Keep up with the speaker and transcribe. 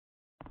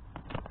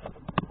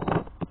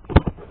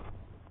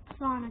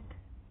Sonic.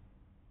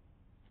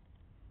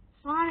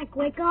 Sonic,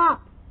 wake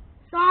up!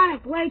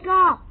 Sonic, wake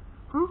up!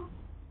 Huh?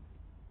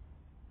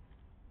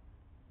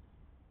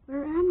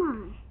 Where am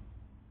I?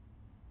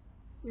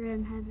 You're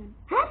in heaven.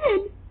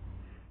 Heaven?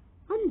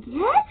 I'm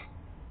dead?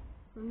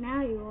 For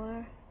now you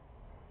are.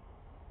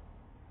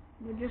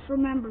 But just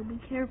remember, be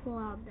careful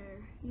out there.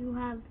 You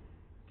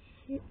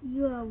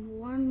have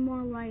one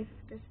more life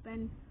to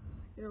spend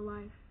your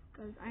life,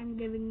 because I'm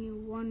giving you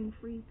one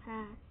free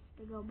pass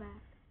to go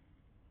back.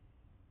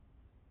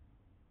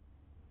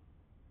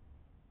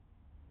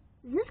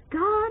 Is this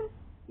God?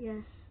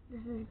 Yes,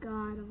 this is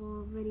God of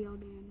all video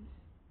games.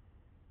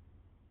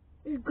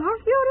 Is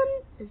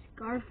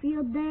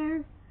Garfield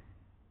there?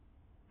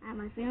 At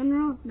my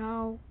funeral?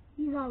 No,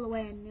 he's all the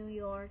way in New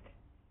York.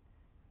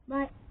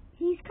 But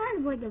he's kind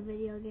of like a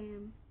video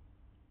game.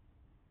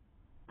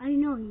 I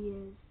know he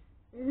is.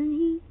 Isn't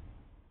he?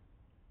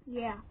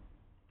 Yeah.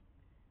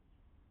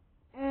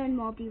 And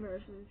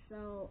multiverses.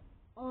 So,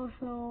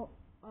 also,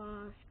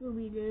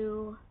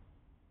 Scooby-Doo.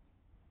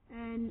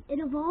 And it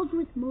evolves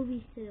with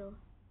movies too.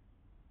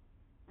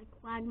 Like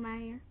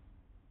Quagmire.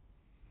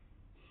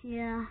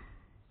 Yeah.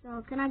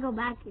 So, can I go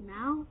back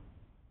now?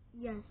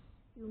 Yes,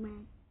 you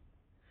may.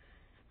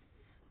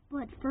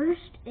 But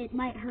first, it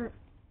might hurt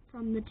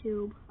from the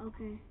tube.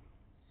 Okay.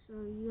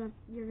 So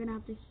you're gonna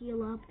have to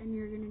heal up, and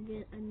you're gonna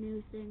get a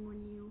new thing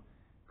when you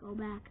go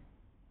back.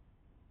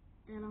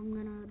 And I'm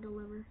gonna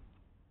deliver.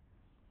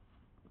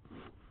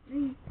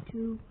 3,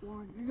 2,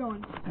 1, you're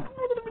going.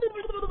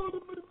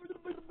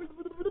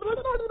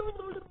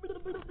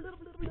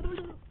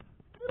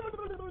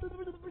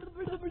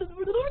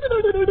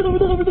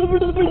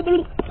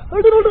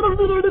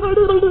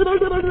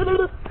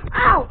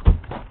 Ow!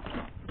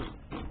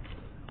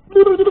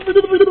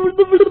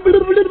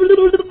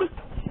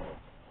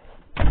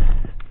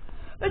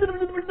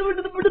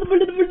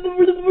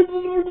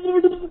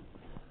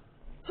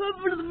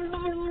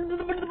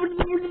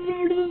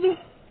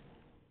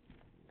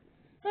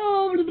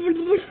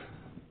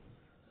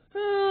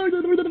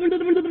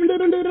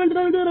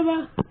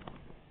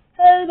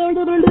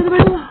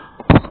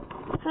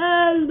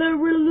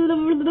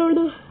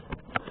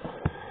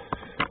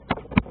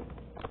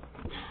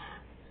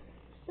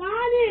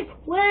 Sonic,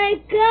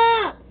 wake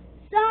up!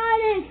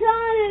 Sonic,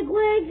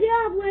 wake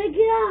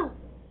up!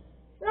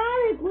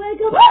 Sonic,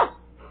 wake up! Ah!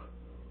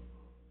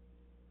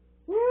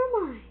 Where am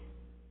I?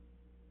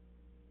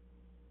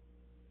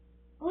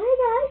 Oh, hey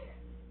guys!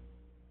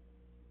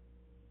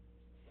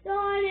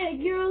 Sonic,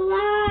 you're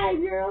alive!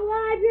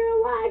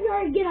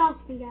 Alright, get off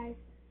me, guys.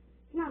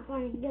 It's not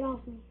funny, get off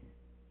me.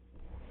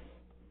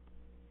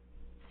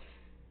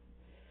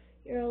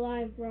 You're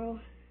alive, bro.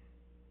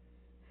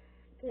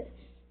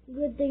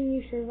 Good thing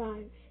you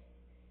survived.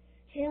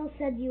 Tails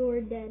said you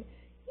were dead.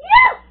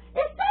 Yeah!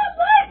 It's not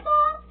my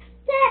fault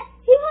that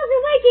he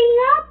wasn't waking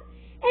up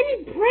and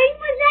his brain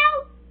was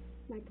out.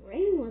 My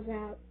brain was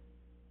out.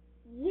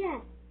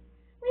 Yes.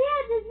 We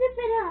had to zip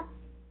it up.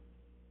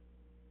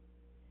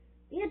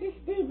 We had to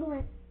staple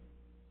it.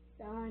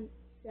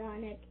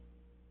 Sonic,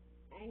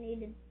 I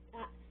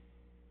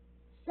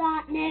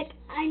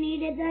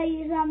needed to tell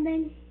you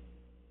something.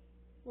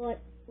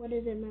 What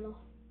is it, Metal?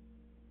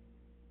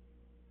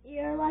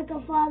 You're like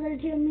a father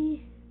to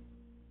me.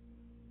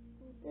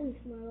 Thanks,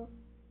 Metal.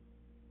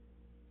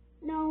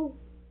 No,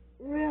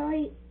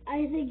 really,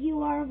 I think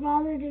you are a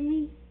father to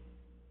me.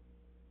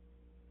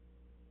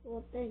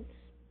 Well, thanks.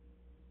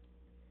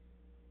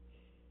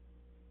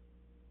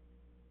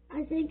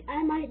 I think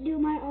I might do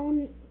my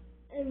own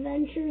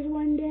adventures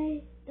one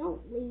day.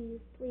 Don't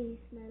leave, please,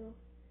 Metal.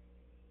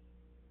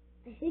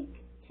 I think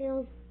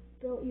Tails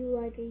built you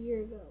like a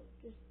year ago.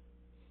 Just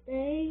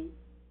stay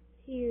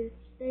here.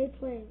 Stay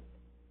playing.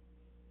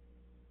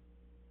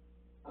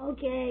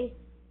 Okay.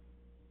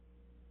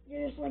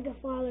 You're just like a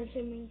father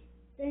to me.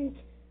 Thank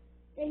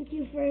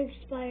you for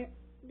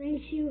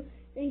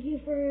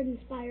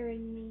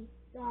inspiring me,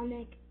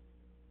 Sonic.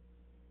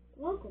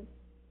 Welcome.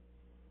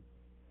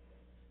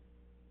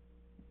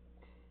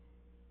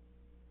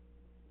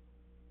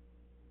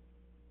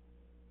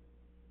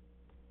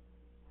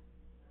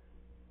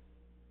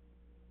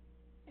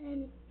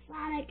 And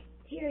Sonic,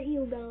 here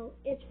you go.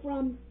 It's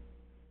from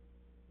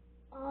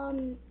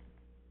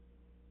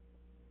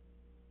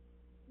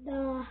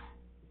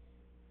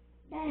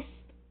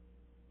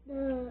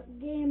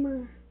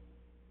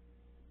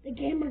the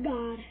gamer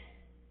god.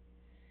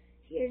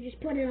 Here,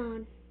 just put it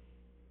on.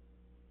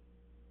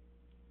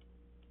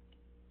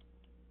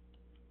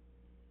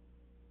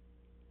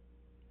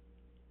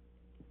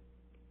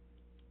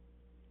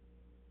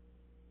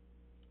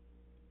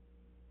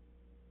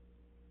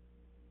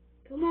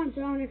 Come on,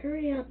 Sonic,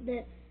 hurry up.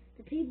 The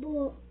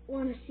people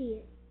want to see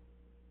it.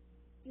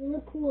 You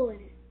look cool in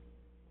it.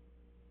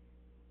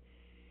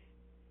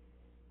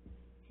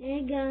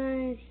 Hey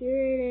guys,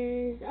 here it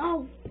is.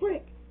 Oh,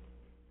 quick!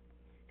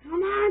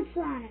 Come on,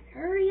 Sonic,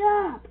 hurry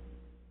up!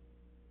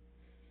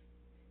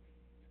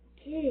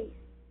 Okay.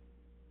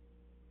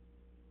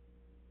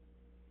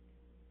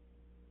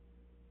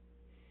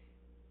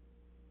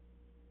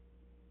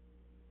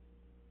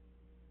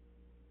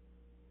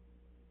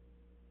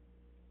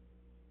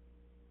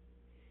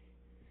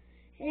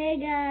 Hey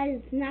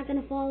guys, it's not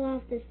gonna fall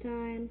off this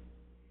time.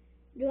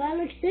 Do I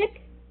look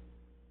sick?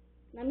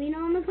 Let me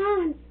know in the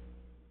comments.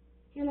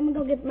 Here, let me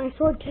go get my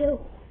sword too.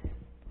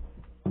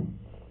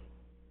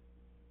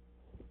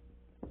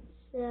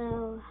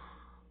 So,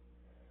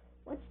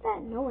 what's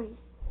that noise?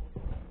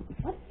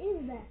 What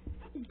is that?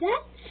 Is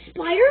that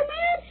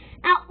Spider-Man?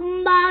 Out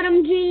and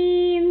bottom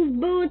jeans,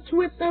 boots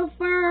with the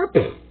fur.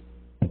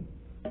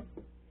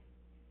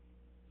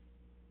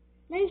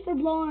 Thanks for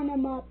blowing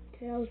him up,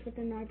 Tails with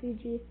an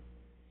RPG.